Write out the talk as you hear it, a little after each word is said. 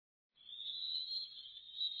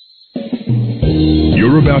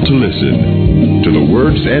You're about to listen to the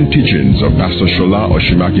words and teachings of Pastor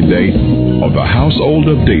Osunmakinde of the Household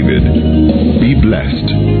of David. Be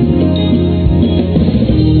blessed.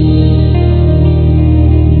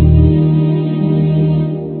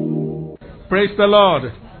 Praise the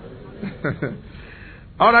Lord.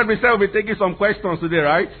 All right, we said we'll be taking some questions today,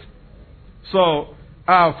 right? So,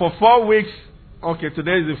 for 4 weeks, okay,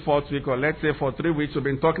 today is the 4th week, or let's say for 3 weeks, we've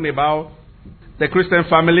been talking about the Christian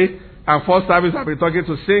family. And first service, I've been talking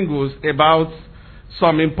to singles about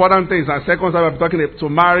some important things. And second service, I've been talking to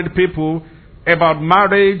married people about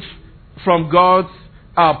marriage from God's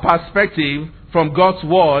perspective, from God's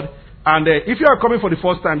word. And if you are coming for the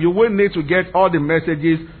first time, you will need to get all the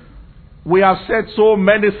messages. We have said so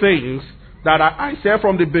many things that I said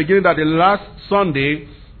from the beginning that the last Sunday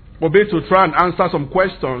will be to try and answer some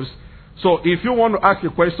questions. So if you want to ask a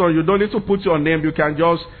question, you don't need to put your name. You can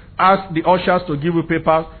just ask the ushers to give you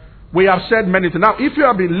paper. We have said many things. Now, if you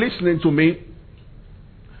have been listening to me,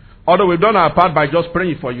 although we've done our part by just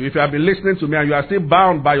praying for you, if you have been listening to me and you are still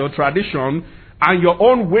bound by your tradition and your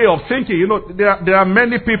own way of thinking, you know, there are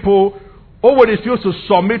many people who will refuse to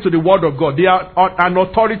submit to the word of God. They are an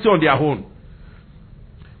authority on their own.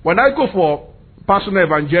 When I go for personal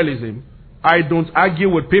evangelism, I don't argue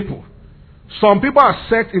with people. Some people are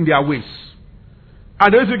set in their ways.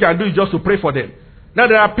 And the only thing you can do is just to pray for them. Now,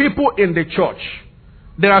 there are people in the church.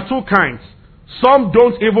 There are two kinds. Some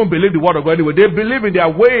don't even believe the word of God anyway. They believe in their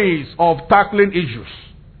ways of tackling issues.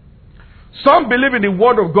 Some believe in the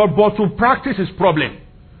word of God, but to practice is problem.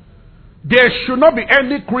 There should not be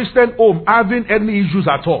any Christian home having any issues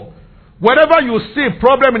at all. Whenever you see a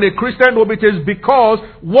problem in a Christian home, it is because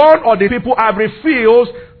one of the people have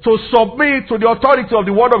refused to submit to the authority of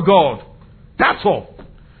the word of God. That's all.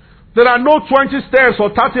 There are no 20 steps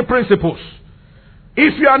or 30 principles.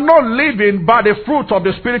 If you are not living by the fruit of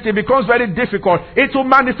the Spirit, it becomes very difficult. It will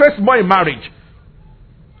manifest more in marriage.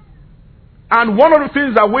 And one of the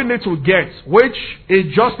things that we need to get, which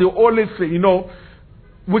is just the only thing, you know,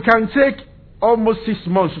 we can take almost 6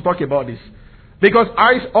 months to talk about this. Because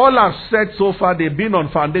all I've said so far, they've been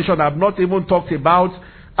on foundation. I've not even talked about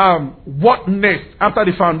what next after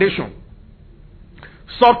the foundation.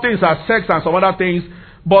 Some things are sex and some other things,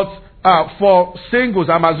 but for singles,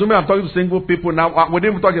 I'm assuming I'm talking to single people now. We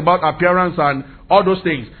didn't talk about appearance and all those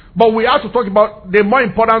things. But we have to talk about the more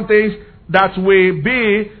important things that will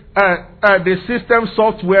be the system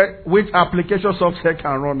software which application software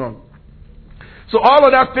can run on. So all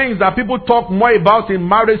of that things that people talk more about in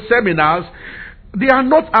marriage seminars, they are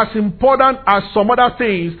not as important as some other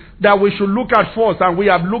things that we should look at first. And we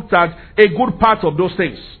have looked at a good part of those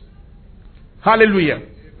things. Hallelujah.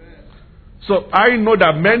 So I know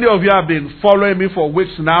that many of you have been following me for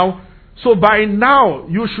weeks now. So by now,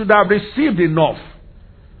 you should have received enough.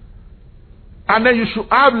 And then you should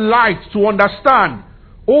have light to understand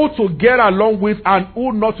who to get along with and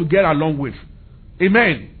who not to get along with.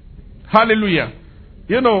 Amen. Hallelujah.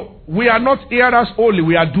 You know, we are not hearers only,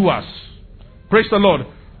 we are doers. Praise the Lord.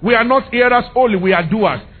 We are not hearers only, we are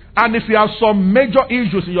doers. And if you have some major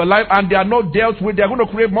issues in your life and they are not dealt with, they are going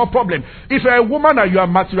to create more problems. If you're a woman and you are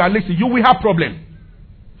materialistic, you will have problems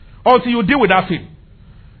until you deal with that thing.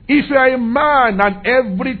 If you're a man and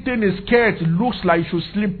everything is scared, looks like you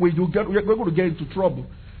should sleep with, you're going to get into trouble.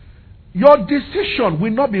 Your decision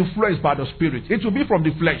will not be influenced by the Spirit. It will be from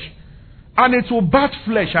the flesh. And it will bat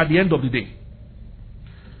flesh at the end of the day.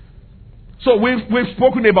 So we've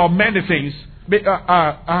spoken about many things.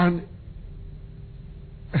 And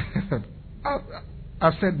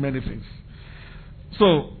I've said many things.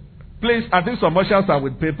 So, please, I think some ushers are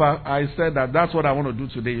with paper. I said that's what I want to do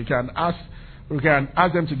today. You can ask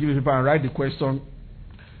them to give you paper and write the question.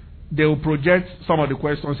 They will project some of the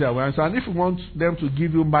questions here. And if you want them to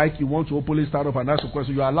give you mic, you want to openly start up and ask a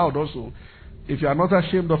question, you are allowed also. If you are not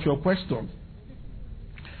ashamed of your question,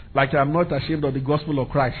 like I'm not ashamed of the gospel of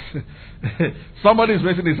Christ. Somebody is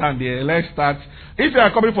raising his hand here. Let's start. If you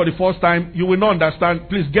are coming for the first time, you will not understand.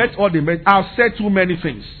 Please get all the messages. I've said too many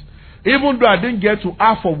things. Even though I didn't get to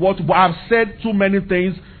ask for what, but I've said too many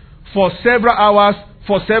things for several hours,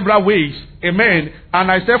 for several weeks. Amen.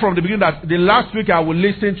 And I said from the beginning that the last week I will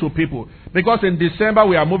listen to people. Because in December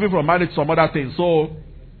we are moving from marriage to some other things. So,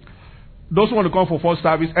 those who want to come for first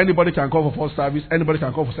service, anybody can come for first service, anybody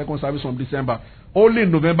can come for second service from December. Only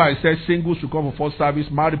in November I said singles should come for first service,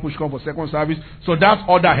 married people should come for second service. So that's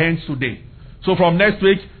order hands today. So from next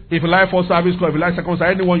week, if you like first service, if you like second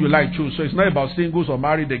service, anyone you like, choose. So it's not about singles or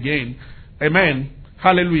married again. Amen.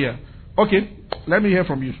 Hallelujah. Okay, let me hear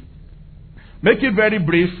from you. Make it very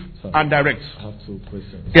brief and direct. I have two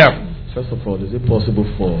questions. Yeah. First of all, is it possible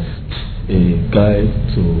for a guy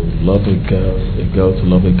to love a girl to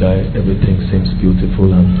love a guy, everything seems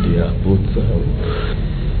beautiful, and they are both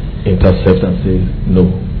intercept and say no.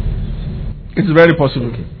 It's very possible.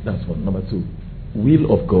 Okay, that's one. Number two,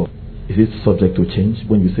 will of God, is it subject to change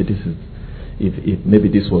when you say this is, if maybe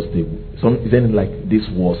this was then like this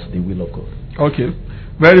was the will of God? Okay,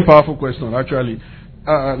 very powerful question actually.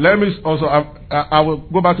 Let me also, I will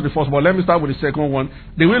go back to the first one. Let me start with the second one.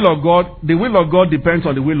 The will of God depends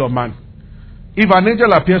on the will of man. If an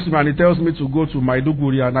angel appears to me and he tells me to go to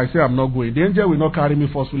Maiduguri and I say I'm not going, the angel will not carry me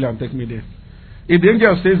forcefully and take me there. If the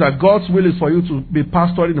angel says that God's will is for you to be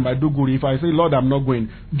pastoring in Maiduguri, if I say, Lord, I'm not going,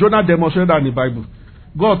 Jonah demonstrated that in the Bible.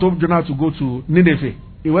 God told Jonah to go to Nineveh.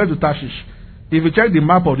 He went to Tarshish. If you check the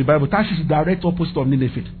map of the Bible, Tarshish is direct opposite of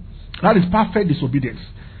Nineveh. That is perfect disobedience.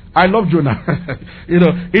 I love Jonah.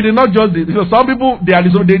 It did not just, some people, they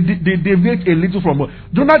deviate a little from,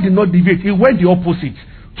 Jonah did not deviate. He went the opposite.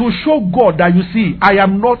 To show God that, you see, I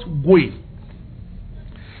am not going.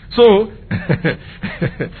 So,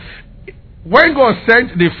 when God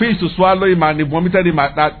sent the fish to swallow him and he vomited him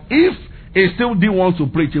at that, if he still didn't want to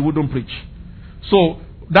preach, he wouldn't preach. So,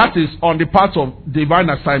 that is on the part of divine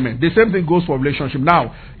assignment. The same thing goes for relationship.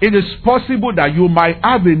 Now, it is possible that you might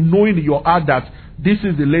have a knowing in your heart that this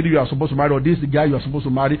is the lady you are supposed to marry or this is the guy you are supposed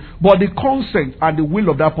to marry, but the consent and the will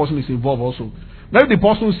of that person is involved also. Now, if the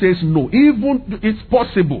person says no, even it's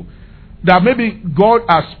possible that maybe God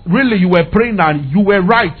has really, you were praying and you were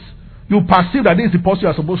right. You perceive that this is the person you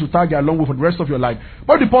are supposed to target along with for the rest of your life.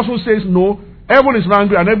 But the person says no, everyone is not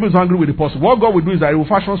angry and everyone is angry with the person. What God will do is that he will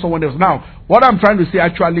fashion someone else. Now, what I'm trying to say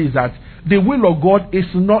actually is that the will of God is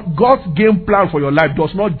not, God's game plan for your life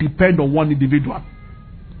does not depend on one individual.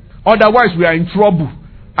 Otherwise, we are in trouble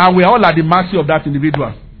and we are all at the mercy of that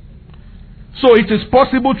individual. So it is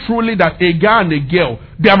possible truly that a guy and a girl,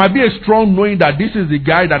 there might be a strong knowing that this is the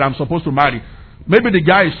guy that I'm supposed to marry. Maybe the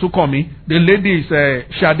guy is Sukomi, the lady is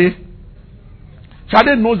Shade.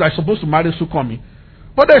 Shade knows that she's supposed to marry Sukomi.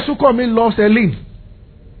 But the Sukomi loves Eileen.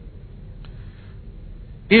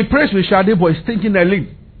 He prays with Shade, but he's thinking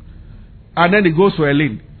Eileen. And then he goes for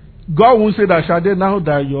Eileen. God won't say that, Shade, now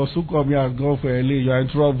that your Sukomi has gone for Eileen, you are in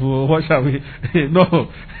trouble. What shall we?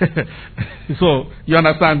 No. So, you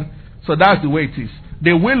understand? So that's the way it is.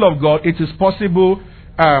 The will of God, it is possible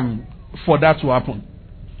for that to happen.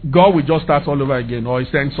 God will just start all over again, or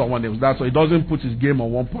he sends someone else. That's so he doesn't put his game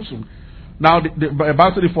on one person. Now,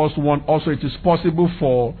 about the first one, also it is possible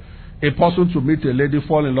for a person to meet a lady,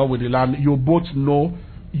 fall in love with the land. You both know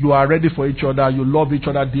you are ready for each other, you love each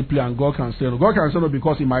other deeply, and God can say no. God can say no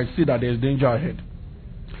because he might see that there is danger ahead.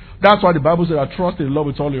 That's why the Bible says that trust in love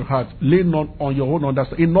with all your heart. Lean not on your own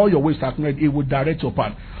understanding. In all your ways acknowledge, it will direct your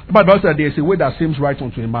path. The Bible says that there is a way that seems right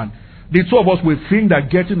unto a man. The two of us will think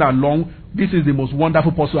that getting along, this is the most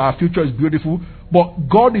wonderful person. Our future is beautiful. But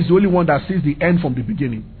God is the only one that sees the end from the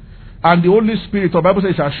beginning. And the Holy Spirit, the Bible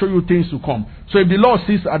says, shall show you things to come. So if the Lord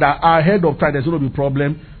sees that ahead of time there's going to be a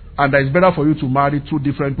problem, and that it's better for you to marry two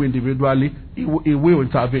different people individually, He will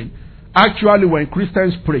intervene. Actually, when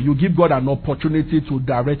Christians pray, you give God an opportunity to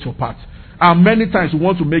direct your path. And many times you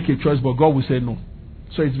want to make a choice, but God will say no.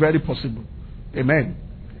 So it's very possible. Amen.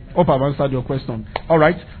 Hope I've answered your question. All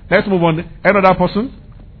right, let's move on. Another person?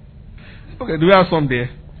 Okay, do we have some there?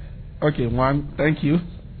 Okay, one. Thank you.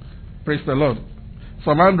 Praise the Lord.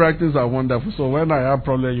 Some handwritings are wonderful, so when I have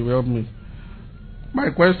problem, you help me. My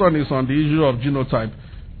question is on the issue of genotype.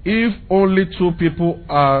 If only two people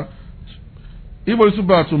are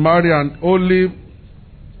to marry and only...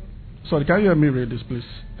 Sorry, can you hear me read this, please?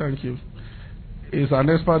 Thank you. He's an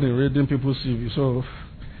expert in reading people's CV, so...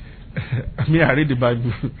 I read the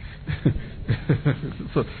Bible.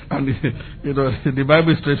 So, and the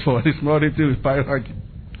Bible is straightforward. It's not written with hierarchy.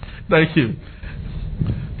 Thank you.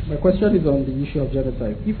 My question is on the issue of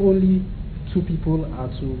genotype. If only two people are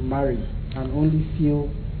to marry and only few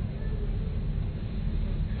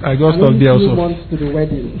months to the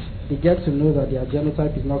wedding, they get to know that their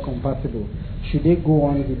genotype is not compatible. Should they go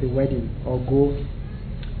on with the wedding or go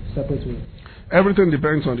separate ways? Everything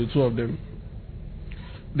depends on the two of them.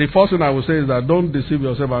 The first thing I would say is that don't deceive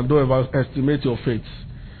yourself and don't overestimate your faith.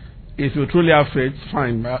 If you truly have faith,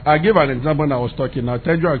 fine. I gave an example when I was talking. Now,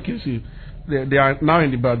 Tejo and Casey, they are now in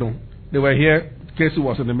the Badon. They were here. Casey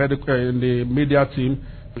was in the media team.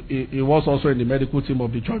 He was also in the medical team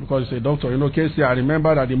of the church because he's a doctor. Casey, I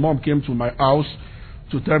remember that the mom came to my house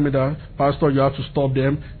to tell me that, Pastor, you have to stop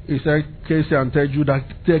them. He said, Casey, and tell you that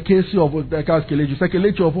the Casey of Kelechi,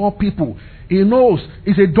 Kelechi of all people, he knows,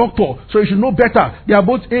 he's a doctor, so he should know better. They are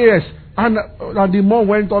both AS. And the mom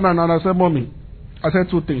went on and I said, Mommy, I said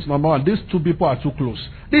two things. Number one, these two people are too close.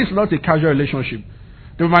 This is not a casual relationship.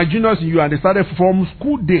 They were my juniors in you, and they started from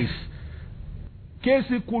school days.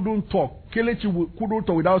 Casey couldn't talk. Kelechi couldn't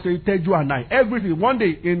talk without saying Teju and I. Everything. One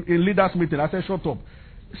day in leaders meeting, I said, shut up.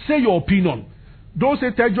 Say your opinion. Don't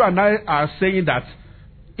say Teju and I are saying that.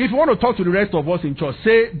 If you want to talk to the rest of us in church,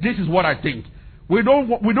 say this is what I think. We don't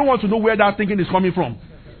want to know where that thinking is coming from.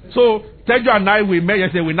 So Teju and I, we met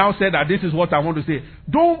yesterday. We now said that this is what I want to say.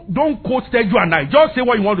 Don't quote Teju and I. Just say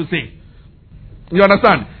what you want to say. You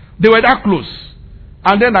understand? They were that close.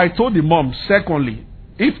 And then I told the mom, secondly,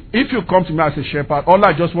 if you come to me as a shepherd, all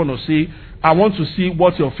I just want to see, I want to see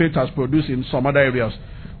what your faith has produced in some other areas.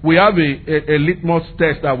 We have a litmus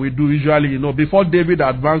test that we do usually, before David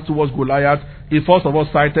advanced towards Goliath, he first of all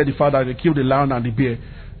cited the fact that he killed the lion and the bear.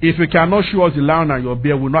 If you cannot show us the lion and your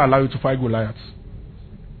bear, we will not allow you to fight Goliath.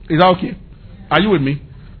 Is that okay? Are you with me?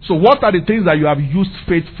 So what are the things that you have used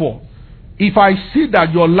faith for? If I see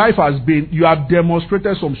that your life you have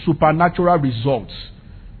demonstrated some supernatural results,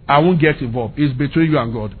 I won't get involved. It's between you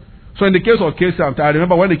and God. So in the case of Casey, I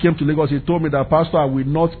remember when he came to Lagos, he told me that, Pastor, I will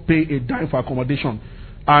not pay a dime for accommodation.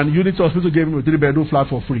 And Unity Hospital gave him a 3-bedroom flat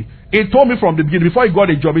for free. He told me from the beginning, before he got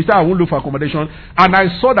a job, he said, I won't look for accommodation. And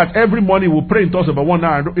I saw that every morning he would pray in tongues about 1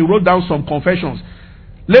 hour. And he wrote down some confessions.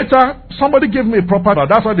 Later, somebody gave me a proper,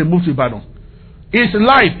 that's why they moved to Ibadan. His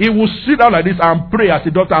life, he will sit down like this and pray as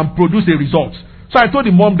a doctor and produce a result. So I told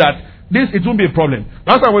the mom that it won't be a problem.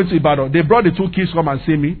 Last time I went to Ibadan, they brought the 2 kids come and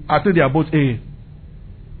see me. I think they are both AA.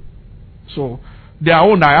 So, their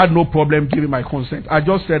own, I had no problem giving my consent. I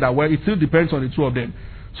just said that, well, it still depends on the 2 of them.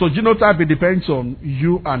 So, genotype, it depends on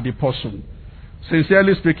you and the person.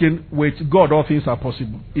 Sincerely speaking, with God, all things are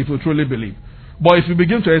possible, if you truly believe. But if you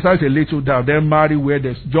begin to exercise a little doubt, then marry where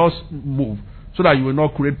there's just move, so that you will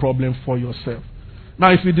not create problems for yourself.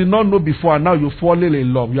 Now, if you did not know before, and now you're falling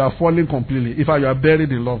in love, you are falling completely. If you are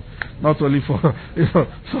buried in love, not only for,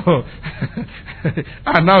 so,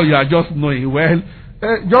 and now you are just knowing, well,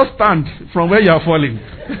 just stand from where you are falling.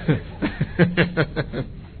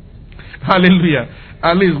 Hallelujah.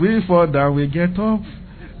 At least we fall down, we get up.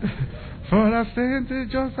 For a saint,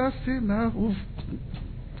 just a sinner.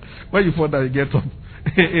 When you fall down, you get up.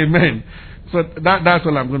 Amen. So that's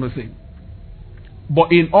all I'm going to say.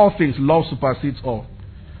 But in all things, love supersedes all.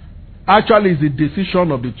 Actually, it's the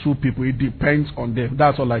decision of the 2 people. It depends on them.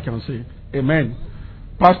 That's all I can say. Amen.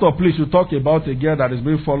 Pastor, please, you talk about a girl that is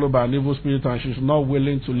being followed by an evil spirit and she's not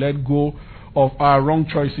willing to let go of our wrong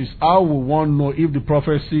choices. How will one know if the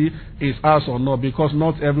prophecy is us or not? Because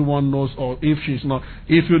not everyone knows, or if she's not.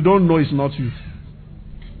 If you don't know, it's not you.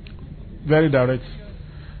 Very direct.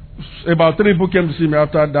 About 3 people came to see me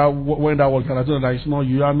after that, when that was, and I told them that it's not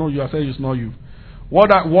you. I know you. I said it's not you. What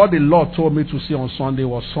the Lord told me to see on Sunday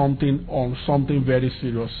was something very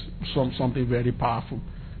serious, something very powerful,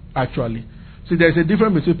 actually. See, there's a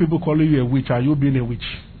difference between people calling you a witch and you being a witch.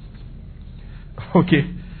 Okay.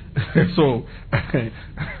 So,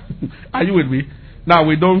 are you with me? Now,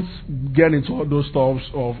 we don't get into all those stuff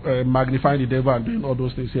of magnifying the devil and doing all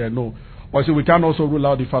those things here, no. But see, we can also rule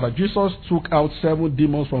out the Father. Jesus took out 7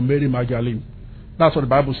 demons from Mary Magdalene. That's what the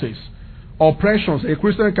Bible says. Oppressions, a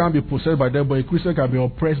Christian can't be possessed by them, but a Christian can be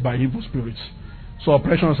oppressed by evil spirits. So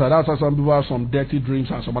oppressions are that's why some people have some dirty dreams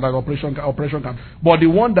and some other oppression can. But the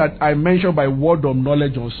one that I mentioned by word of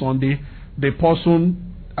knowledge on Sunday, the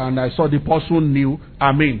person, and I saw the person knew,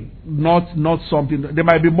 not something, there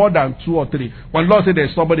might be more than 2 or 3. When Lord said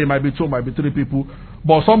there's somebody, it might be 2, might be 3 people.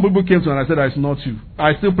 But some people came to me and I said that it's not you.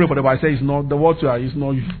 I still pray for them, but I say it's not, the word to her is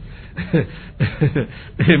not you.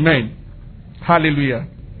 Amen. Hallelujah.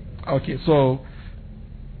 Okay, so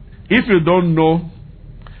if you don't know,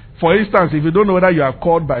 for instance, if you don't know whether you are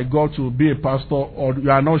called by God to be a pastor, or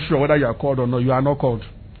you are not sure whether you are called or not, you are not called.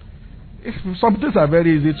 Some things are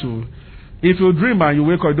very easy to. If you dream and you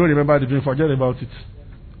wake up, you don't remember the dream, forget about it.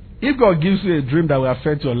 If God gives you a dream that will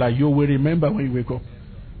affect your life, you will remember when you wake up.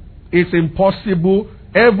 It's impossible.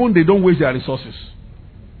 Even they don't waste their resources.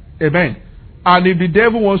 Amen. And if the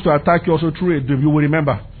devil wants to attack you also through a dream, you will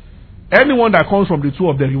remember. Anyone that comes from the 2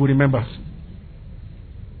 of them, you will remember.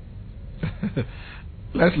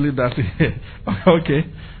 Let's leave that here. Okay.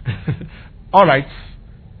 All right.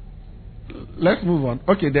 Let's move on.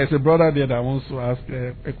 Okay, there's a brother there that wants to ask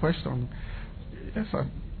a question. Yes, sir.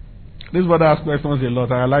 This brother asks questions a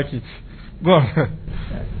lot, and I like it. Go on.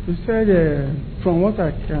 You said, from what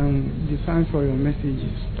I can discern for your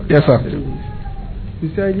messages. Yes, sir.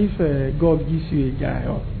 You said if God gives you a guy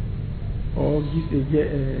or gives a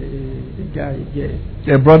guy a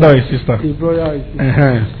girl. A brother or a sister. A brother or a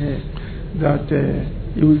sister. That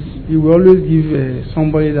he will always give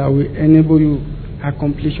somebody that will enable you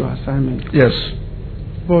accomplish your assignment. Yes.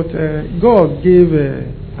 But God gave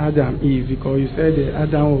Adam Eve, because you said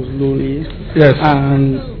Adam was lonely. Yes.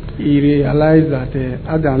 And he realized that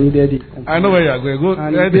Adam needed it. I know where you are going. Go.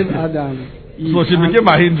 And he gave Adam Eve. So she became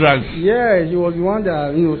a hindrance. Yeah, he was the one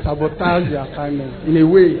that sabotaged the assignment in a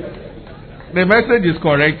way. The message is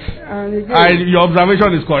correct. And again, your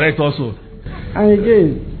observation is correct also. And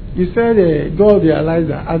again, you said God realized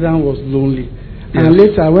that Adam was lonely. Yes. And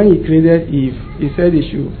later, when he created Eve, he said he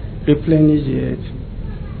should replenish the earth.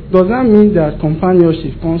 Does that mean that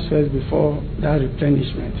companionship comes first before that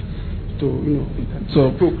replenishment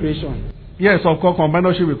to procreation? Yes, of course,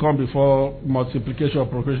 companionship will come before multiplication or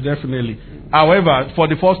procreation, definitely. However, for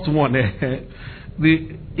the first one,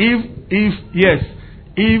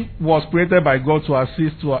 Eve was created by God to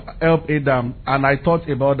assist, to help Adam, and I thought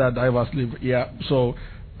about that I was living. Yeah, so,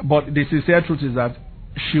 but the sincere truth is that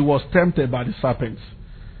she was tempted by the serpent.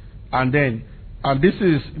 And this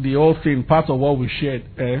is the whole thing, part of what we shared.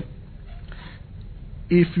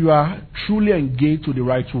 If you are truly engaged to the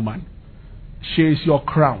right woman, she is your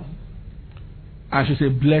crown. And she's a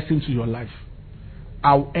blessing to your life.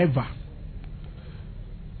 However,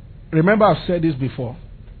 remember I've said this before.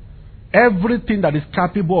 Everything that is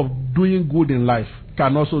capable of doing good in life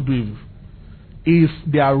can also do evil if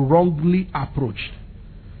they are wrongly approached.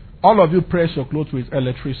 All of you press your clothes with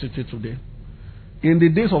electricity today. In the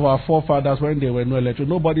days of our forefathers, when there were no electricity,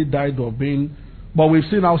 nobody died of being, but we've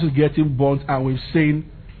seen houses getting burnt, and we've seen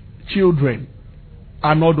children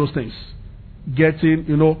and all those things getting,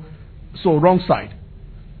 so wrong side.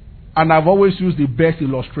 And I've always used the best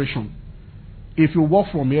illustration. If you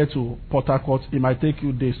walk from here to Port Harcourt, it might take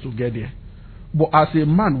you days to get there. But as a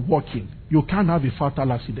man walking, you can't have a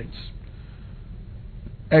fatal accident.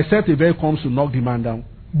 Except if it comes to knock the man down.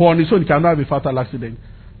 But on its own, you cannot have a fatal accident.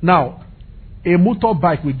 Now, a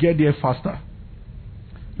motorbike will get there faster.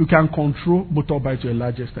 You can control motorbike to a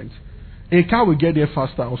large extent. A car will get there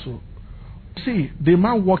faster also. See, the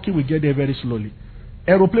man walking will get there very slowly.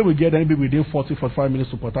 Aeroplane will get there maybe within 40-45 minutes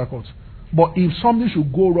to Port Harcourt. But if something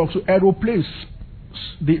should go wrong, so the aeroplane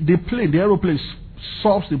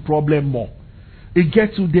solves the problem more. It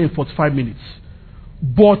gets you there in 45 minutes.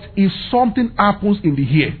 But if something happens in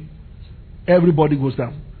the air, everybody goes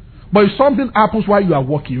down. But if something happens while you are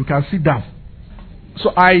walking, you can sit down. So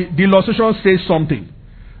the illustration says something.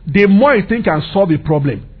 The more a thing can solve a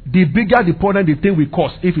problem, the bigger the problem the thing will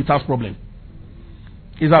cause if it has problem.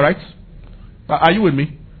 Is that right? Are you with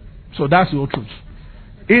me? So that's your truth.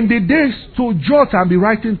 In the days to jot and be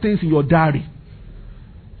writing things in your diary.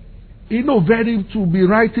 To be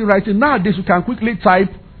writing. Nowadays you can quickly type.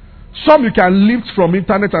 Some you can lift from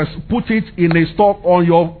internet and put it in a stock on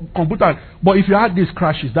your computer. But if you had these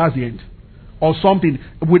crashes, that's the end. Or something.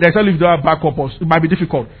 With especially if you have backup, it might be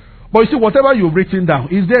difficult. But you see, whatever you've written down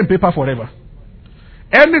is there in paper forever.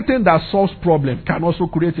 Anything that solves problem can also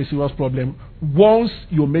create a serious problem once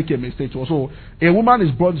you make a mistake. So a woman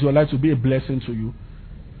is brought into your life to be a blessing to you.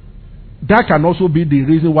 That can also be the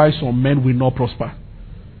reason why some men will not prosper.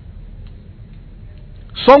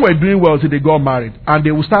 Some were doing well till they got married, and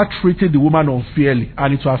they will start treating the woman unfairly,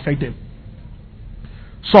 and it will affect them.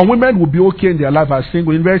 Some women will be okay in their life as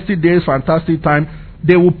single, university days, fantastic time.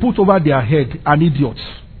 They will put over their head an idiot,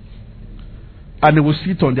 and they will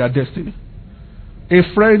sit on their destiny. A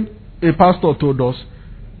pastor told us,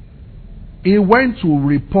 he went to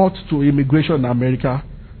report to immigration in America,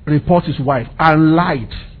 report his wife, and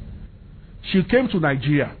lied. She came to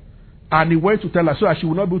Nigeria, and he went to tell her so that she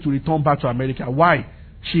would not be able to return back to America. Why?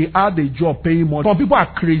 She had a job paying money. Some people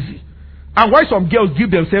are crazy. And why some girls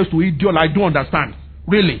give themselves to idiots, I don't understand.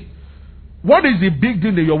 Really. What is the big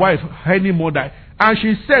deal that your wife any more than? And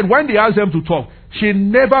she said when they asked them to talk, she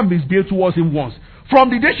never misbehaved towards him once. From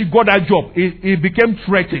the day she got that job, it became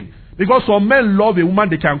threatening. Because some men love a woman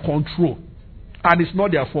they can control. And it's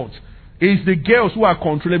not their fault. It's the girls who are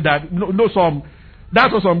controlling that.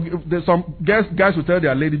 That's what some guys will tell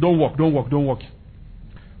their lady, don't walk.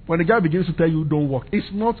 When the guy begins to tell you don't walk,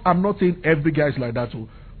 I'm not saying every guy is like that too.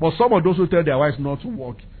 But some of those who tell their wives not to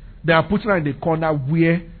walk, they are putting her in the corner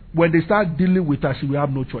where when they start dealing with her, she will have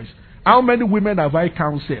no choice. How many women have I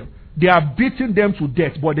counseled? They are beating them to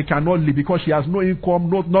death, but they cannot leave because she has no income,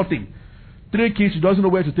 nothing. 3 kids, she doesn't know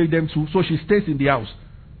where to take them to, so she stays in the house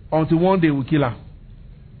until one day will kill her.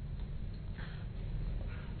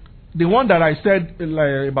 The one that I said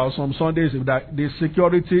about some Sundays is that the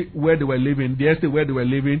security where they were living, the estate where they were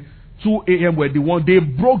living, 2 a.m. were the one, they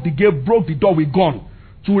broke the gate, broke the door with gun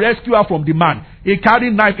to rescue her from the man. He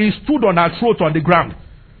carried knife, he stood on her throat on the ground.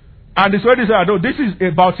 And the security said, no, this is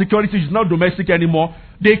about security, it's not domestic anymore.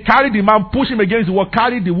 They carried the man, pushed him against the wall,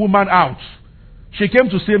 carried the woman out. She came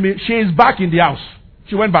to see me, she is back in the house.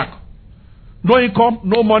 She went back. No income,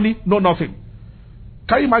 no money, no nothing.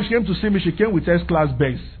 Can you imagine? She came to see me, she came with S-class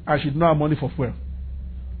bags, and she did not have money for fuel.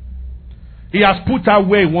 He has put her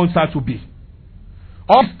where he wants her to be.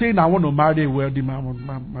 All this thing, I want to marry a wealthy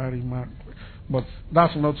man, marry man. But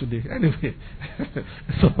that's not today. Anyway.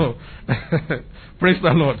 So, praise the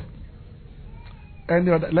Lord.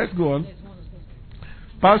 Let's go on.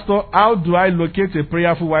 Pastor, how do I locate a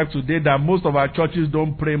prayerful wife today that most of our churches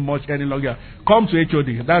don't pray much any longer? Come to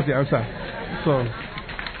HOD. That's the answer. So,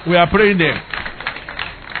 we are praying there.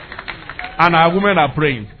 And our women are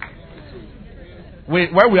praying.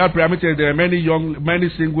 When we are praying, there are many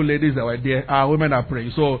single ladies that were there. Our women are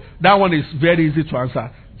praying. So, that one is very easy to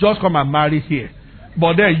answer. Just come and marry here.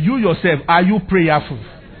 But then, you yourself, are you prayerful?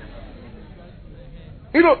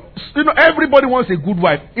 You know, everybody wants a good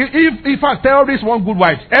wife. If terrorists want good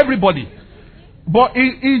wives, everybody. But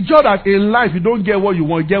it's just that in life, you don't get what you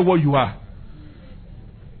want, you get what you are.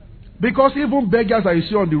 Because even beggars that you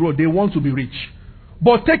see on the road, they want to be rich.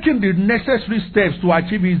 But taking the necessary steps to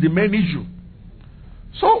achieve it is the main issue.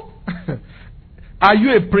 So, are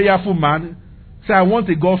you a prayerful man? Say, I want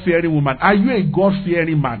a God-fearing woman. Are you a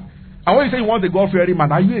God-fearing man? And when you say you want a God-fearing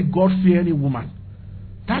man, are you a God-fearing woman?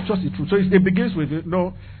 That's just the truth. So it begins with,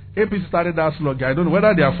 APC started that slogan. I don't know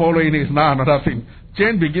whether they are following it. It's now another thing.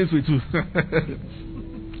 Change begins with you.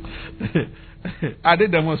 Are they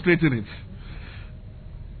demonstrating it?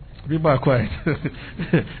 People are quiet.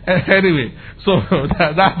 Anyway, so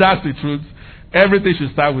that's the truth. Everything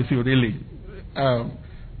should start with you, really. So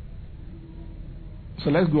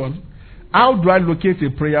let's go on. How do I locate a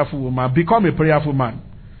prayerful woman? Become a prayerful man.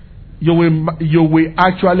 You will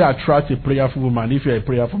actually attract a prayerful woman if you're a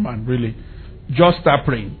prayerful man, really. Just start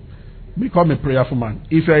praying. Become a prayerful man.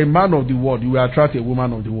 If you're a man of the word, you will attract a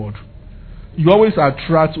woman of the word. You always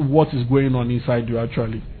attract what is going on inside you,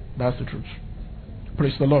 actually. That's the truth.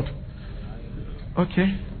 Praise the Lord.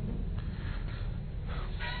 Okay.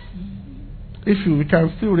 We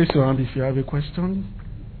can still raise your hand if you have a question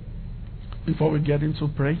before we get into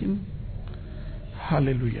praying.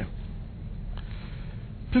 Hallelujah.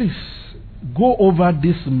 Please, go over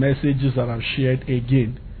these messages that I've shared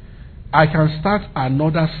again. I can start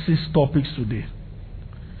another 6 topics today.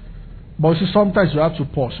 But see, sometimes you have to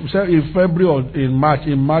pause. We say in February or in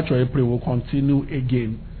March or April, we'll continue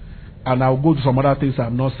again. And I'll go to some other things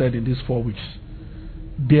I've not said in these 4 weeks.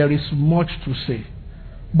 There is much to say.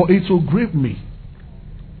 But it will grieve me.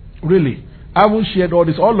 Really. I haven't shared all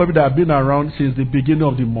this. All of it that have been around since the beginning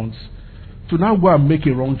of the month. To now go and make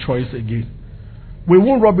a wrong choice again. We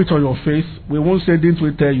won't rub it on your face. We won't send it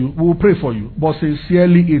to tell you. We will pray for you. But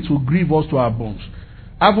sincerely, it will grieve us to our bones.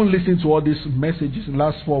 I haven't listened to all these messages in the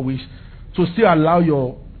last 4 weeks to still allow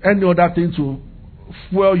any other thing to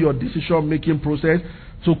fuel your decision-making process,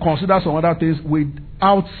 to consider some other things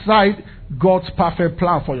outside God's perfect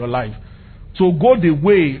plan for your life. To go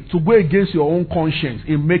against your own conscience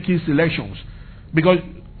in making selections. Because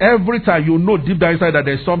every time you know deep down inside that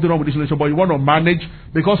there's something wrong with this relationship, but you want to manage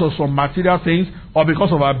because of some material things or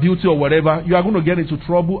because of our beauty or whatever, you are going to get into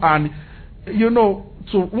trouble. And,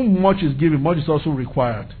 so much is given, much is also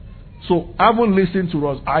required. So, having listened to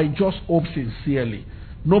us, I just hope sincerely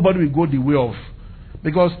nobody will go the way of.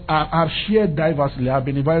 Because I've shared diversely. I've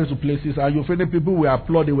been invited to places, and you're finding people will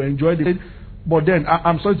applaud, they will enjoy it. But then,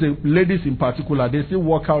 I'm sorry to say, ladies in particular, they still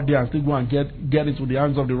walk out there and still go and get into the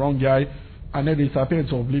hands of the wrong guy. And then it's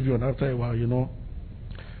appearance of oblivion after a while,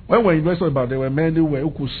 When we invested about, there were many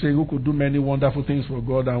who could sing, who could do many wonderful things for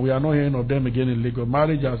God, and we are not hearing of them again in Lagos.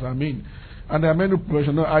 Marriages, and there are many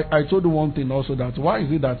professionals. I told you one thing also, that why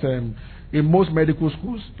is it that in most medical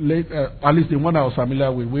schools, at least the one I was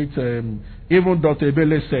familiar with even Dr.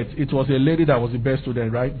 Ebele said it was a lady that was the best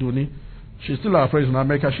student, right, Duni? She's still our friend in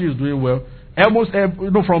America. She is doing well. Almost,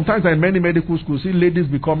 from times in many medical schools, see ladies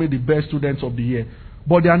becoming the best students of the year.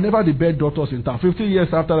 But they are never the best doctors in town. 50 years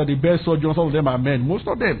after that, the best surgeons, some of them are men. Most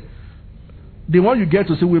of them. The one you get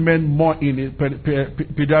to see women more in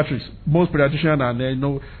pediatrics. Most pediatricians are,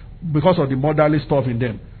 because of the motherly stuff in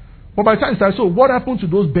them. But by the time it's like, so what happened to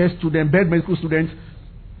those best medical students?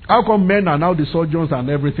 How come men are now the surgeons and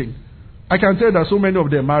everything? I can tell you that so many of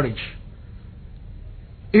their marriage.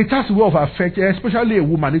 It has a way of affecting, especially a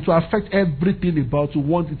woman. It will affect everything about you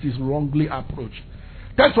once it is wrongly approached.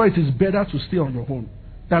 That's why it is better to stay on your own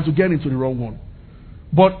than to get into the wrong one.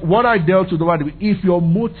 But what I dealt with, if your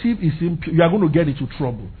motive is impure, you are going to get into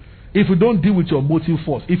trouble. If you don't deal with your motive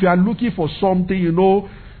first. If you are looking for something,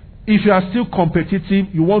 if you are still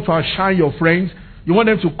competitive, you want to outshine your friends, you want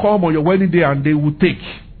them to come on your wedding day and they will take.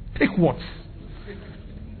 Take what?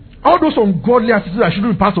 All those ungodly attitudes that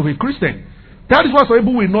shouldn't be part of a Christian. That is why some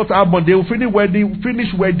people will not have money. They will finish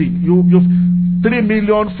wedding. You 3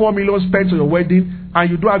 million, 4 million spent on your wedding, and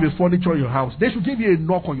you don't have a furniture in your house. They should give you a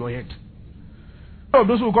knock on your head. Some of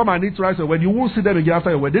those who come and eat rice when you won't see them again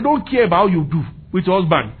after your wedding. They don't care about how you do with your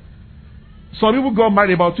husband. Some people got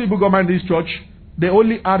married, about 2 people got married in this church. They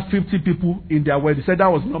only had 50 people in their wedding. They said that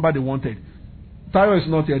was the number they wanted. Tayo is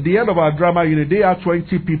not here. The end of our drama unit, they had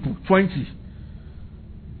 20 people. 20.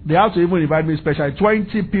 They have to even invite me specially.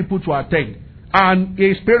 20 people to attend. And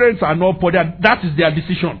his parents are not poor. That is their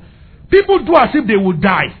decision. People do as if they would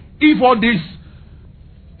die. If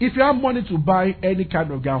you have money to buy any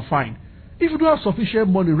kind of gown, fine. If you don't have sufficient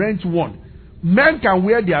money, rent one. Men can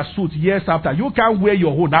wear their suit years after. You can't wear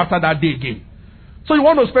your own after that day again. So you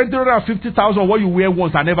want to spend 350,000 on what you wear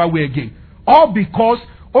once and never wear again. All because,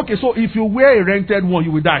 okay, so if you wear a rented one,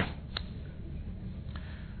 you will die.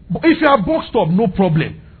 But if you are boxed up, no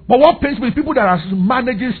problem. But what pains me is people that are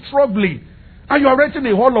managing, struggling. And you are renting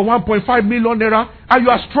a hall of 1.5 million naira and you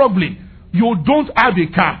are struggling. You don't have a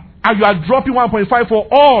car and you are dropping 1.5 for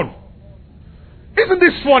all. Isn't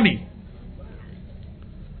this funny?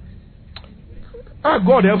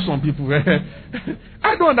 God help some people.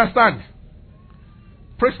 I don't understand.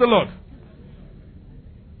 Praise the Lord.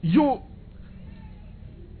 You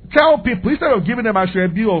tell people, instead of giving them a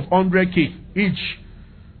bill of 100K each,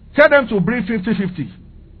 tell them to bring 50-50.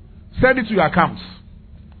 Send it to your accounts.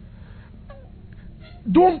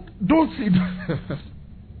 Don't see.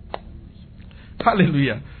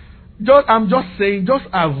 Hallelujah. I'm just saying, just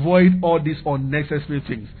avoid all these unnecessary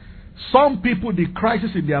things. Some people, the crisis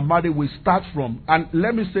in their marriage will start from, and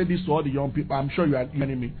let me say this to all the young people. I'm sure you are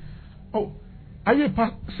hearing me. Oh, are you a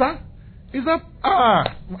pastor? Sir? Is that?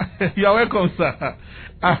 You are welcome, sir.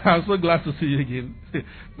 I'm so glad to see you again.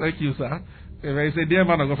 Thank you, sir. If I say, dear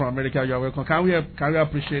man of God from America, you are welcome. Can we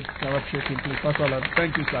appreciate him, please? Pastor Lord.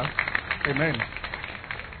 Thank you, sir. Amen.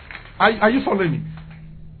 Are you following me?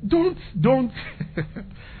 Don't.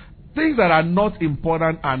 Things that are not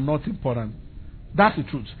important are not important. That's the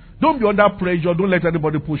truth. Don't be under pressure. Don't let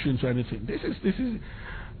anybody push you into anything. This is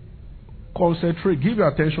concentrate. Give your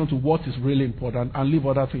attention to what is really important and leave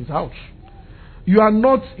other things out. You are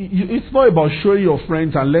not. It's not about showing your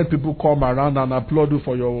friends and let people come around and applaud you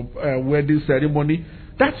for your wedding ceremony.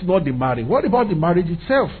 That's not the marriage. What about the marriage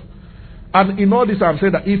itself? And in all this, I'm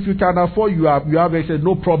saying that if you can afford, you have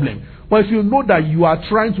no problem. But if you know that you are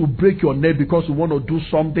trying to break your neck because you want to do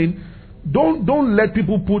something, don't let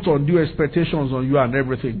people put undue expectations on you and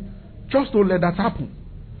everything. Just don't let that happen.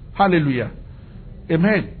 Hallelujah.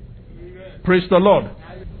 Amen. Praise the Lord.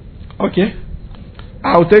 Okay.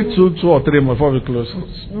 I'll take two or three more before we close.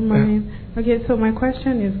 Okay, so my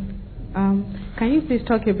question is, can you please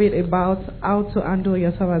talk a bit about how to handle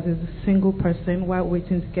yourself as a single person while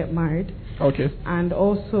waiting to get married? Okay. And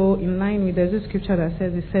also, in line with, there's a scripture that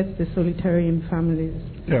says it sets the solitary in families.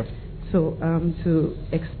 Yeah. So, to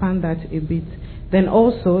expand that a bit. Then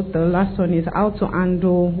also, the last one is how to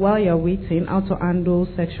handle, while you're waiting, how to handle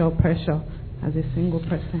sexual pressure as a single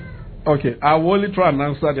person. Okay, I will only try and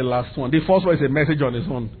answer the last one. The first one is a message on its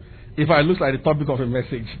own. If I look like the topic of a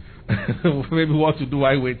message, maybe what to do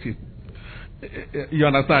while waiting. You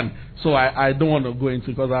understand? So I don't want to go into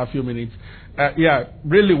it because I have a few minutes.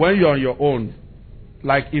 Really, when you're on your own,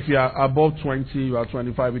 like if you are above 20, you are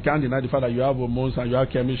 25, you can't deny the fact that you have hormones and you have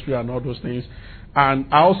chemistry and all those things.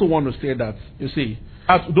 And I also want to say that, you see,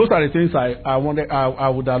 those are the things I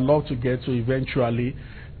would have loved to get to eventually.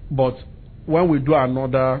 But when we do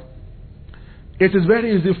another, it is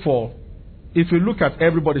very easy if you look at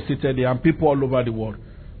everybody seated there and people all over the world,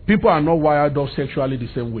 people are not wired up sexually the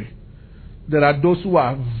same way. There are those who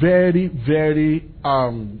are very, very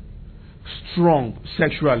strong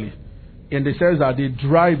sexually, in the sense that the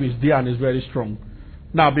drive is there and is very strong.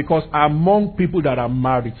 Now, because among people that are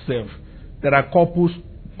married, there are couples,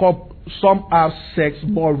 some have sex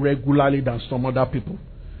more regularly than some other people.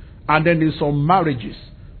 And then in some marriages,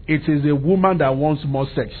 it is a woman that wants more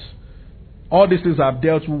sex. All these things I've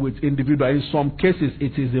dealt with individuals. In some cases,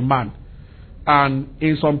 it is a man. And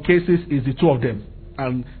in some cases, it's the two of them.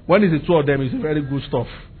 And when it's the two of them, it's very good stuff.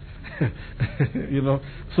 You know.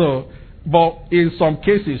 So, but in some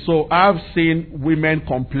cases, so I've seen women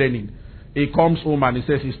complaining. He comes home and he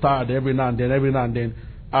says he's tired every now and then.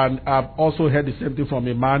 And I've also heard the same thing from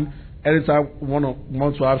a man. Anytime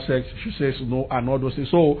wants to have sex, she says no and all those things.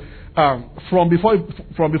 So, from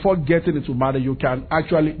before getting into marriage, you can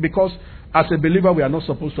actually, because as a believer, we are not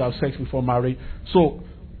supposed to have sex before marriage. So,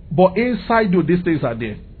 but inside you, these things are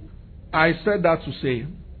there. I said that to say,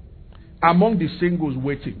 among the singles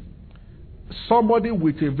waiting, somebody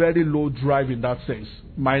with a very low drive in that sense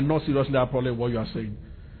might not seriously have a problem with what you are saying.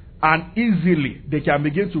 And easily, they can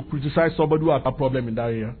begin to criticize somebody who has a problem in that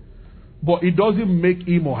area. But it doesn't make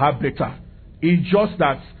him or her better. It's just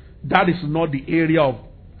that that is not the area of...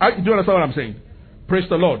 Do you understand what I'm saying? Praise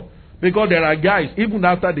the Lord. Because there are guys, even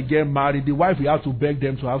after they get married, the wife will have to beg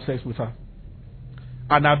them to have sex with her.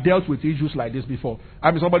 And I've dealt with issues like this before.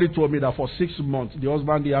 I mean, somebody told me that for 6 months, the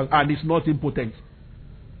husband, and it's not impotent.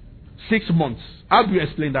 6 months. How do you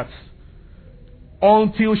explain that?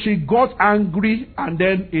 Until she got angry and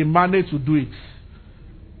then he managed to do it.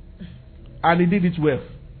 And he did it well.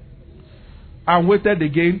 And waited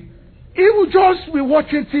again. He would just be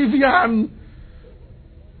watching TV, and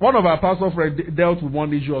one of our pastor friends dealt with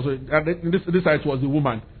one issue also. And this side was the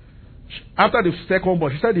woman. After the second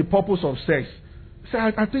born, she said the purpose of sex. She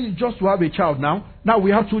said, I think it's just to have a child now. Now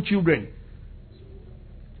we have 2 children.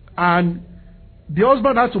 And the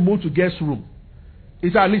husband had to move to guest room. He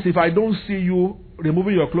said, at least if I don't see you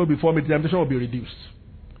removing your clothes before me, the temptation will be reduced.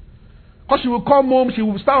 Because she will come home, she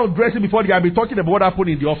will start dressing before the guy be talking about what happened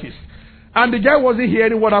in the office. And the guy wasn't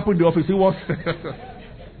hearing what happened in the office. He was...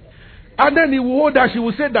 And then he would hold that, she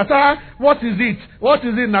would say that, what is it? What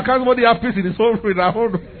is it? Now, can't somebody have peace in his own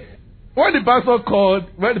room? When the pastor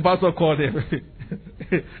called him,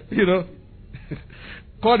 you know,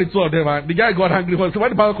 called the 2 of them, and the guy got angry. So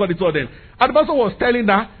when the pastor called the 2 of them, and the pastor was telling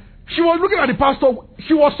her, she was looking at the pastor,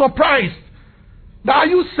 she was surprised. That, are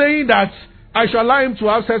you saying that I shall allow him to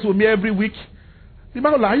have sex with me every week? The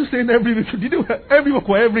man was like, are you saying every week? Did you every week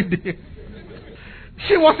or every day?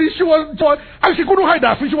 She was, and she couldn't hide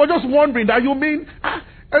that. She was just wondering that, you mean, is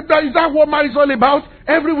that what marriage is all about?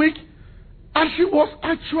 Every week? And she was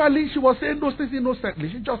saying those things innocently.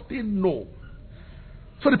 She just didn't know.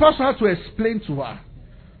 So the pastor had to explain to her.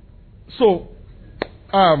 So,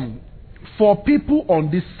 for people on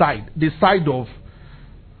this side, the side of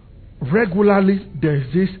regularly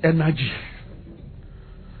there's this energy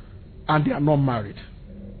and they are not married,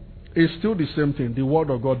 it's still the same thing. The word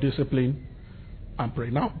of God, discipline and pray.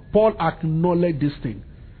 Now, Paul acknowledged this thing,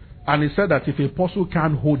 and he said that if a apostle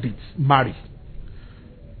can't hold it, marry.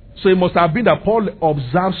 So it must have been that Paul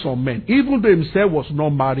observed some men, even though himself was not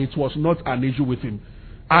married, it was not an issue with him.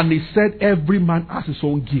 And he said every man has his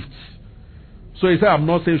own gifts. So he said, I'm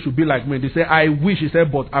not saying it should be like me. They said, I wish. He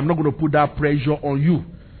said, but I'm not going to put that pressure on you.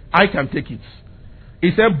 I can take it.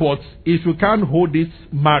 He said, but if you can't hold it,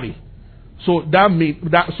 marry. So that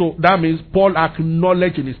means Paul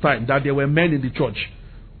acknowledged in his time that there were men in the church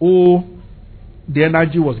who the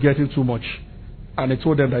energy was getting too much. And he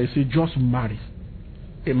told them that, you see, just marry.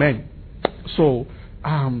 Amen. So,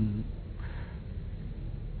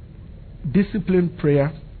 disciplined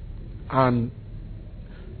prayer, and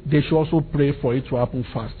they should also pray for it to happen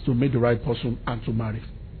fast, to meet the right person and to marry.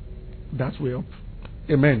 That's way up.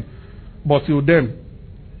 Amen. But till then,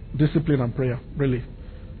 discipline and prayer, really.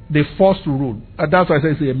 The first rule, and that's why I say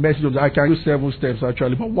it's a message of, I can use 7 steps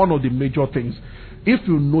actually, but one of the major things, if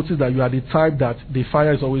you notice that you are the type that the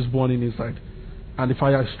fire is always burning inside, and the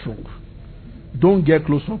fire is strong, don't get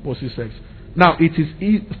close to opposite sex. Now, it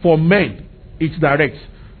is for men, it's direct.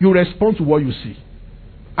 You respond to what you see.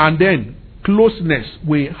 And then, closeness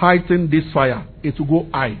will heighten this fire. It will go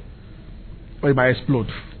high, or it might explode.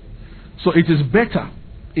 So it is better,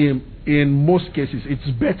 in most cases, it's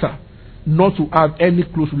better not to have any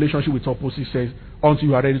close relationship with opposite sex until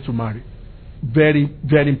you are ready to marry. Very,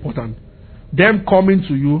 very important. Them coming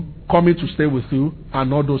to you, coming to stay with you,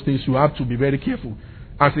 and all those things, you have to be very careful.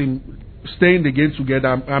 As in, staying again together,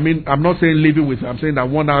 I mean, I'm not saying living with you, I'm saying that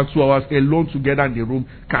 1 hour, 2 hours alone together in the room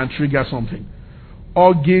can trigger something.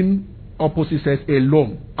 Hugging opposite sex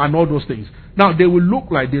alone, and all those things. Now, they will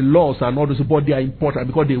look like the laws and all those, but they are important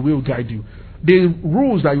because they will guide you. The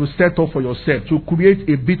rules that you set up for yourself to create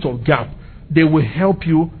a bit of gap, they will help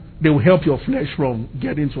you, they will help your flesh from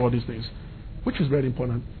getting to all these things, which is very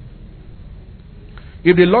important.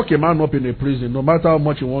 If they lock a man up in a prison, no matter how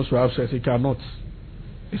much he wants to have sex, he cannot.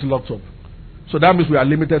 It's locked up. So that means we are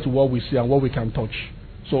limited to what we see and what we can touch.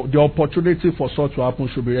 So the opportunity for such to happen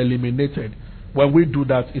should be eliminated. When we do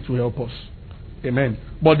that, it will help us. Amen.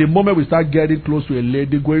 But the moment we start getting close to a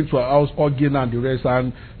lady, going to her house, hugging and the rest,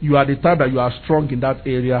 and you are the type that you are strong in that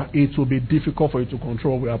area, it will be difficult for you to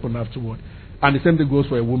control what will happen afterward. And the same thing goes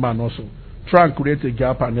for a woman also. Try and create a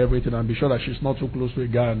gap and everything, and be sure that she's not too close to a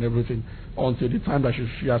guy and everything until the time that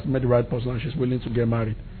she has met the right person and she's willing to get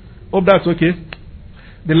married. Hope that's okay.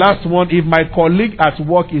 The last one, if my colleague at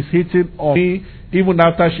work is hitting on me even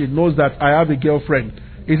after she knows that I have a girlfriend,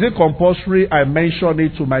 is it compulsory I mention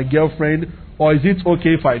it to my girlfriend, or is it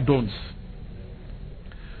okay if I don't?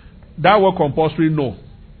 That word compulsory, no.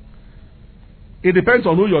 It depends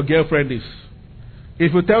on who your girlfriend is.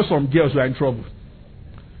 If you tell some girls, you are in trouble.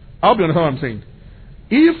 I hope you understand what I'm saying.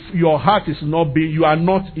 If your heart is not big, you are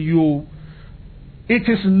not, it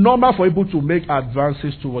is normal for people to make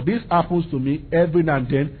advances toward. This happens to me every now and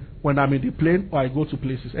then when I'm in the plane or I go to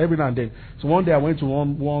places, every now and then. So one day I went to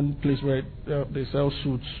one place where they sell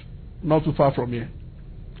suits, not too far from here.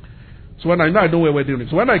 So when I know I don't wear wedding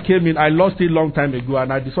rings. So when I came in, I lost it a long time ago,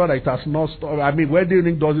 and I decided it has not stopped. I mean, wedding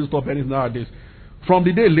ring doesn't stop anything nowadays. From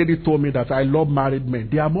the day a lady told me that I love married men,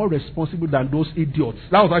 they are more responsible than those idiots.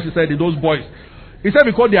 That was what she said to those boys. He said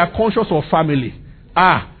because they are conscious of family.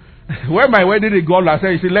 When my wedding ring got, I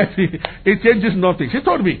said, it changes nothing. She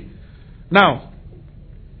told me. Now,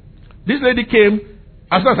 this lady came,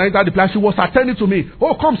 as soon as I entered the place, she was attending to me.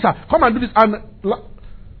 Oh, come sir, come and do this. And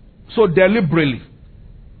so deliberately.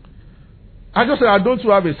 I just said, I don't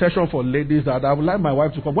have a session for ladies that I would like my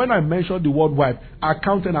wife to come. When I mentioned the word wife, her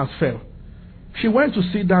countenance fell. She went to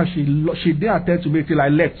sit down. She didn't attend to me till I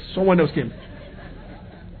left. Someone else came.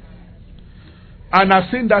 And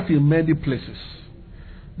I've seen that in many places.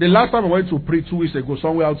 The last time I went to pray 2 weeks ago,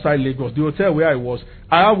 somewhere outside Lagos, the hotel where I was,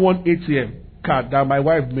 I have one ATM card that my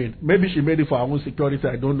wife made. Maybe she made it for her own security,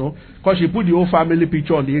 I don't know. Because she put the whole family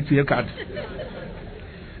picture on the ATM card.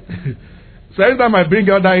 So every time I bring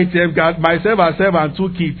out that ATM card, myself, herself, and 2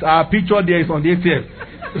 kids, our picture there is on the ATM.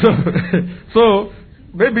 So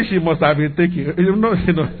maybe she must have been thinking, you know.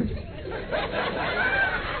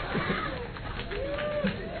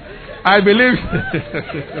 I believe,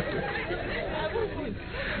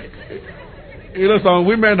 some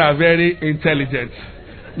women are very intelligent.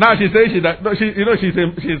 Now she says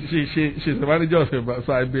she's a manager of a bank,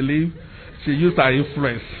 so I believe she used her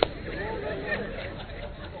influence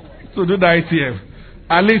to do the ATM.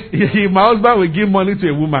 At least if my husband will give money to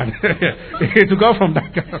a woman to come from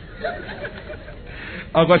that account.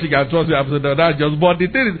 Of course, she can trust me. Absolutely, that's just. But the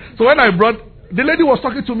thing is, so when I brought, the lady was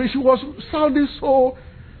talking to me. She was sounding so.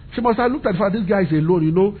 She must have looked at her. This guy is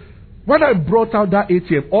alone, When I brought out that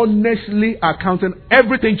ATM, honestly, accountant,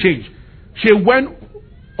 everything changed. She went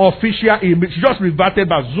official. She just reverted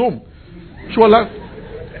back. Zoom. She was like,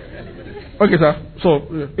 okay, sir. So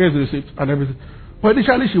here's the receipt and everything. But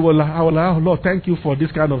initially, she was like, oh Lord, thank you for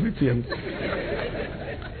this kind of ATM.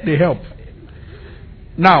 They help.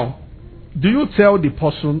 Now, do you tell the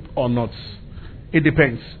person or not? It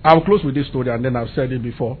depends. I'll close with this story, and then I've said it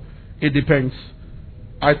before. It depends.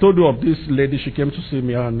 I told you of this lady, she came to see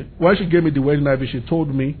me, and when she gave me the wedding Ivy, she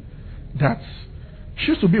told me that she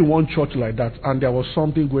used to be in one church like that, and there was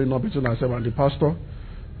something going on between herself and the pastor.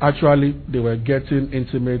 Actually, they were getting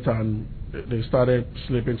intimate, and they started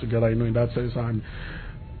sleeping together, in that sense, and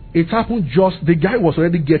it happened the guy was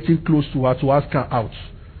already getting close to her to ask her out,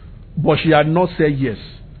 but she had not said yes.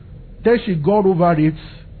 Then she got over it,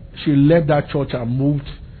 she left that church and moved,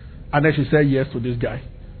 and then she said yes to this guy.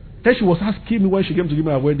 Then she was asking me when she came to give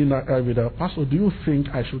me a wedding with her, Pastor, do you think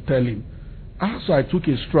I should tell him? So I took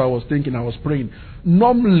a straw. I was thinking, I was praying.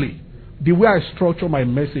 Normally, the way I structure my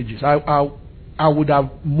messages, I would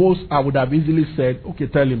have easily said, okay,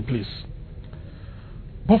 tell him, please.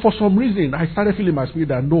 But for some reason, I started feeling my spirit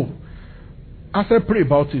that no. I said, pray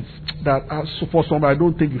about it. That for some, I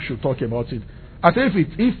don't think you should talk about it. I said,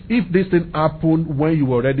 if this thing happened when you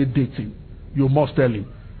were already dating, you must tell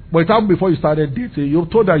him. But it happened before you started dating. You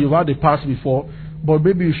told that you've had a past before, but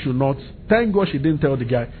maybe you should not. Thank God she didn't tell the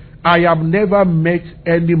guy. I have never met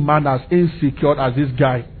any man as insecure as this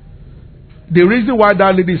guy. The reason why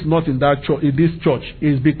that lady is not in this church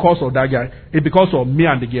is because of that guy. It's because of me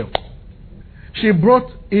and the girl. She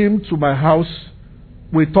brought him to my house.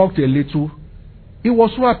 We talked a little. He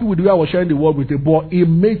was so happy with the way I was sharing the word with him, but he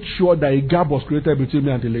made sure that a gap was created between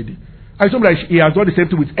me and the lady. I told him that he has done the same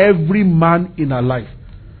thing with every man in her life.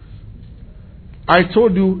 I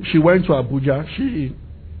told you she went to Abuja.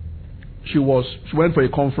 She went for a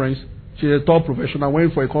conference. She's a top professional.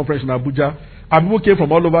 Went for a conference in Abuja. And people came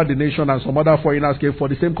from all over the nation, and some other foreigners came for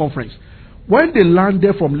the same conference. When they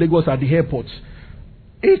landed from Lagos at the airport,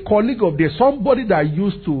 a colleague of theirs, somebody that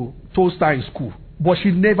used to toast her in school, but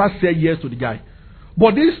she never said yes to the guy.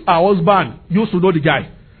 But this, her husband, used to know the guy.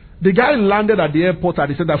 The guy landed at the airport at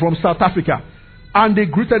the center from South Africa. And they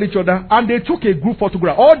greeted each other, and they took a group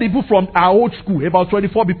photograph. All the people from our old school, about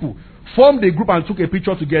 24 people, formed a group and took a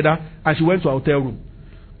picture together, and she went to her hotel room.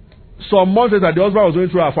 Some months later, the husband was going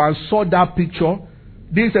through her phone and saw that picture.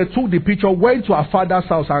 They took the picture, went to her father's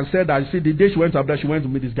house, and said that, see, the day she went to Abuja, she went to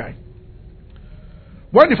meet this guy.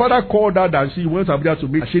 When the father called her and she went to Abuja to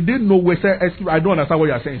meet, she didn't know where, said, excuse me, I don't understand what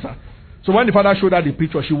you are saying, sir. So when the father showed her the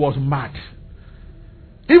picture, she was mad.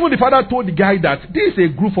 Even the father told the guy that this is a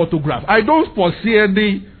group photograph. I don't foresee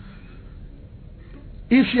any.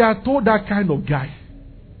 If she had told that kind of guy,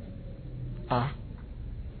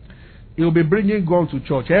 He'll be bringing gun to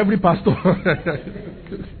church. Every pastor.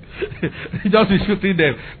 He just be shooting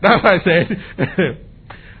them. That's why I said.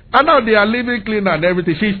 And now they are living clean and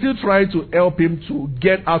everything. She's still trying to help him to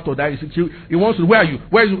get out of that. He wants to, where are you?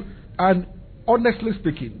 Where are you? And honestly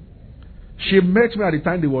speaking, she met me at the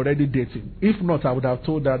time they were already dating. If not, I would have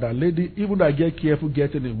told her that, lady, even though I get careful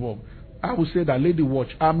getting involved, I would say that, lady, watch.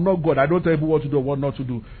 I'm not God. I don't tell people what to do or what not to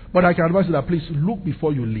do. But I can advise you that please look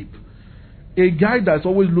before you leap. A guy that's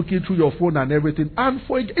always looking through your phone and everything, and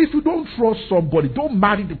if you don't trust somebody, don't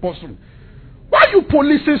marry the person. Why are you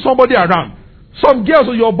policing somebody around? Some girls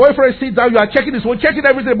or your boyfriend sits down, you are checking his phone, checking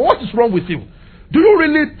everything, but what is wrong with you? Do you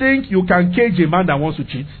really think you can cage a man that wants to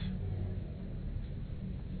cheat?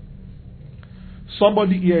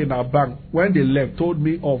 Somebody here in our bank, when they left, told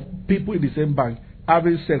me of people in the same bank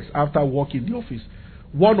having sex after work in the office.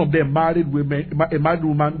 One of them married a married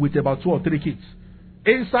woman with about 2 or 3 kids.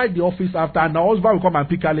 Inside the office after, and the husband will come and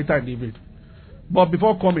pick her later in the evening. But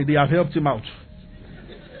before coming, they have helped him out.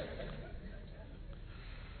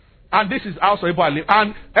 And this is how some people are living.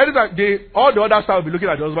 And anytime all the other staff will be looking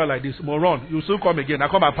at the husband like this, moron, you soon come again. I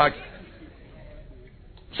come and pack.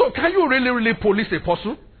 So can you really police a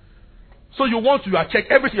person? So you are checking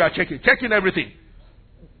everything, you are checking everything.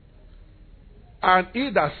 And he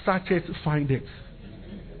that searcheth findeth.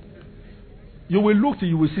 You will look till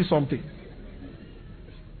you will see something.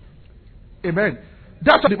 Amen.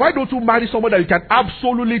 That's why don't you marry someone that you can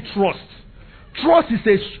absolutely trust? Trust is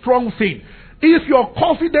a strong thing. If your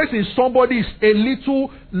confidence in somebody is a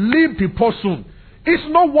little, leave the person. It's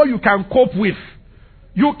not what you can cope with.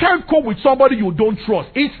 You can't cope with somebody you don't trust.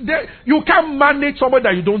 You can't manage somebody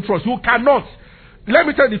that you don't trust. You cannot. Let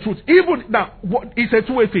me tell you the truth. Even now, it's a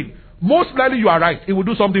two-way thing. Most likely you are right. It will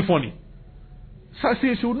do something funny. So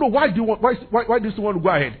says, no, why do you want to go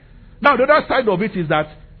ahead? Now the other side of it is that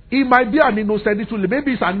it might be an innocent little,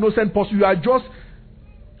 maybe it's an innocent person. You are just,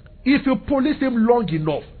 if you police him long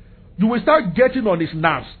enough, you will start getting on his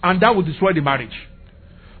nerves, and that will destroy the marriage.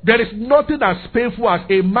 There is nothing as painful as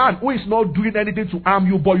a man who is not doing anything to harm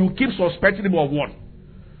you, but you keep suspecting him of one.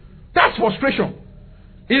 That's frustration.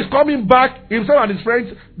 He's coming back, himself and his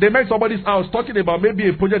friends, they met somebody's house talking about maybe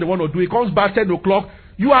a project they want to do. He comes back 10 o'clock.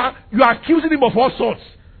 You are accusing him of all sorts.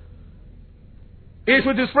 He's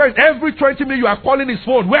with his friends. Every 20 minutes you are calling his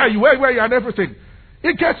phone. Where are you? Where are you? And everything.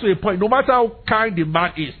 It gets to a point, no matter how kind the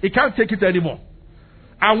man is, he can't take it anymore.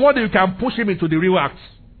 And one day you can push him into the real act.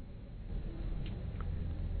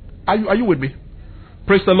 Are you with me?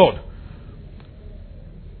 Praise the Lord.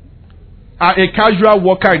 A casual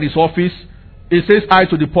worker in his office, he says hi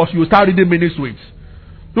to the person, you start reading minutes to it.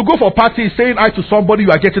 You go for a party, saying hi to somebody,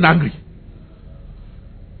 you are getting angry.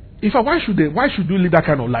 Why should you live that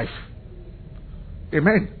kind of life?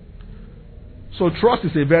 Amen. So trust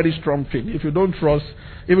is a very strong thing. If you don't trust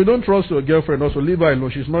your girlfriend, also leave her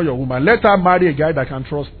alone. She's not your woman. Let her marry a guy that can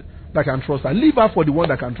trust her. Leave her for the one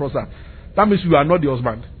that can trust her. That means you are not the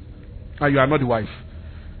husband and you are not the wife.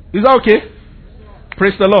 Is that okay?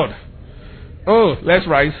 Praise the Lord. Oh, let's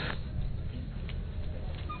rise.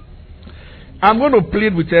 I'm going to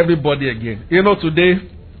plead with everybody again. Today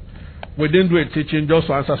we didn't do a teaching just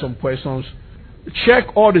to answer some questions.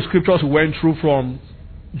 Check all the scriptures we went through from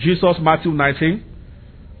Jesus, Matthew 19,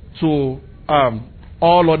 to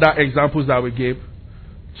all other examples that we gave,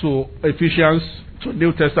 to Ephesians, to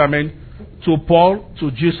New Testament, to Paul, to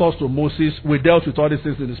Jesus, to Moses. We dealt with all these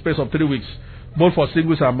things in the space of 3 weeks, both for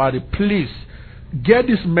singles and married. Please, get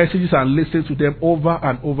these messages and listen to them over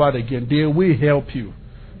and over again. They will help you.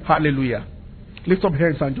 Hallelujah. Lift up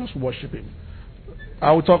hands and just worship Him.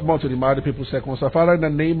 I will talk more to the married people second. So, Father, in the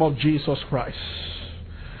name of Jesus Christ.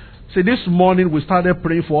 See, this morning we started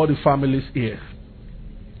praying for all the families here.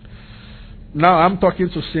 Now I'm talking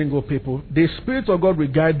to single people. The Spirit of God will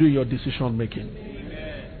guide you in your decision making.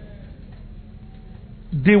 Amen.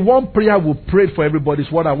 The one prayer we prayed for everybody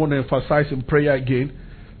is what I want to emphasize in prayer again.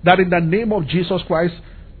 That in the name of Jesus Christ,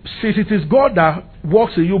 since it is God that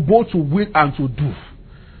works in you both to will and to do.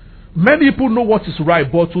 Many people know what is right,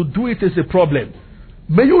 but to do it is a problem.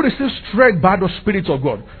 May you receive strength by the Spirit of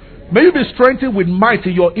God. May you be strengthened with might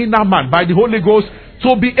in your inner man by the Holy Ghost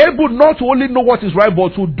to be able not to only know what is right,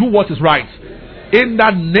 but to do what is right. In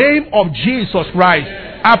the name of Jesus Christ,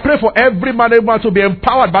 I pray for every man and woman to be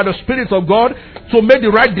empowered by the Spirit of God to make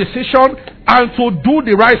the right decision and to do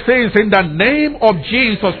the right things in the name of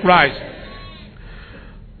Jesus Christ.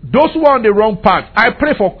 Those who are on the wrong path, I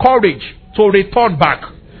pray for courage to return back.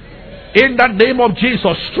 In the name of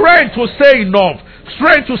Jesus, strength to say enough,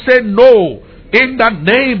 strength to say no. In the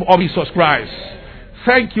name of Jesus Christ.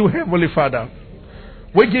 Thank you, Heavenly Father.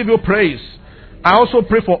 We give you praise. I also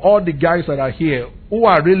pray for all the guys that are here who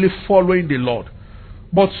are really following the Lord.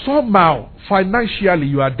 But somehow, financially,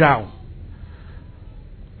 you are down.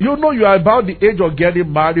 You know you are about the age of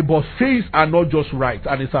getting married, but things are not just right,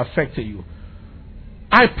 and it's affecting you.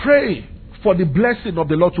 I pray for the blessing of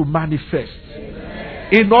the Lord to manifest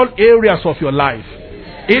in all areas of your life.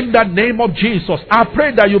 In the name of Jesus, I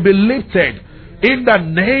pray that you be lifted. In the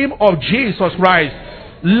name of Jesus Christ,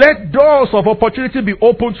 let doors of opportunity be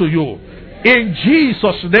open to you. In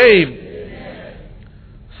Jesus' name.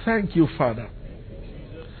 Thank you, Father.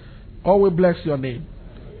 Oh, we bless your name.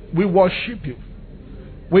 We worship you.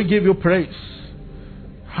 We give you praise.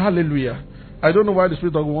 Hallelujah. I don't know why the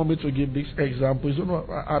Spirit of God want me to give this example. You know,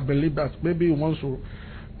 I believe that maybe he wants to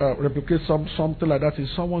replicate something like that in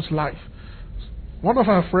someone's life. One of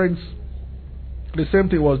our friends, the same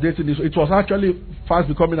thing, was dating this. It was actually fast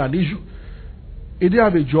becoming an issue. He didn't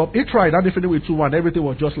have a job. He tried and he finished with 2-1. Everything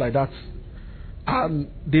was just like that. And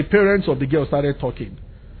the parents of the girl started talking.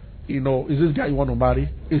 You know, is this guy you want to marry?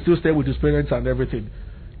 He still stayed with his parents and everything.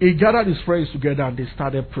 He gathered his friends together and they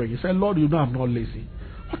started praying. He said, Lord, you know I'm not lazy.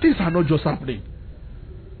 But things are not just happening.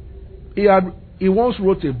 He once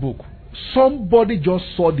wrote a book. Somebody just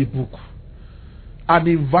saw the book and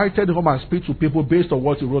invited him and speak to people based on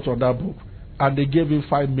what he wrote on that book. And they gave him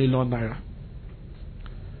 5 million naira.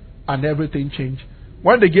 And everything changed.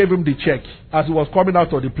 When they gave him the check, as he was coming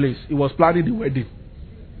out of the place, he was planning the wedding.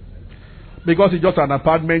 Because he got an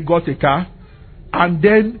apartment, got a car, and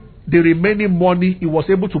then the remaining money, he was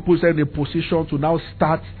able to put himself in a position to now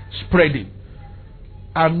start spreading.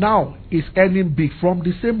 And now he's earning big from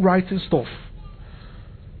the same writing stuff.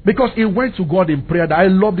 Because he went to God in prayer that I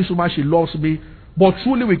love this woman, she loves me, but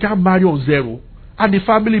truly we can't marry on zero. And the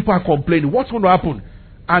family people are complaining, what's going to happen?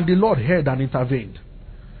 And the Lord heard and intervened.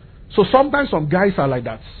 So sometimes some guys are like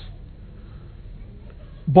that.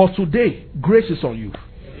 But today, grace is on you.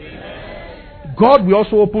 God will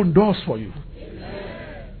also open doors for you.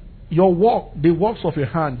 Your work, the works of your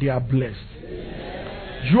hand, they are blessed.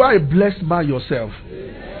 You are a blessed man yourself.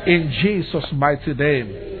 In Jesus' mighty name.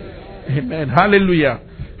 Amen. Hallelujah.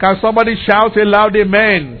 Can somebody shout a loud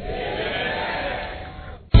amen?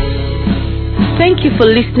 Thank you for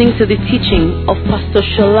listening to the teaching of Pastor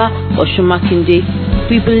Shola Osunmakinde.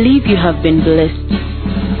 We believe you have been blessed.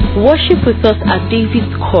 Worship with us at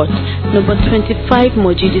David's Court, number 25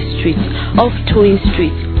 Mojidi Street, off Towing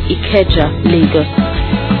Street, Ikeja, Lagos.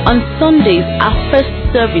 On Sundays, our first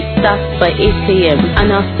service starts by 8 a.m.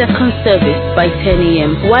 and our second service by 10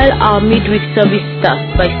 a.m., while our midweek service starts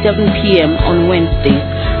by 7 p.m. on Wednesdays.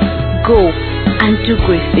 Go and do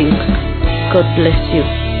great things. God bless you.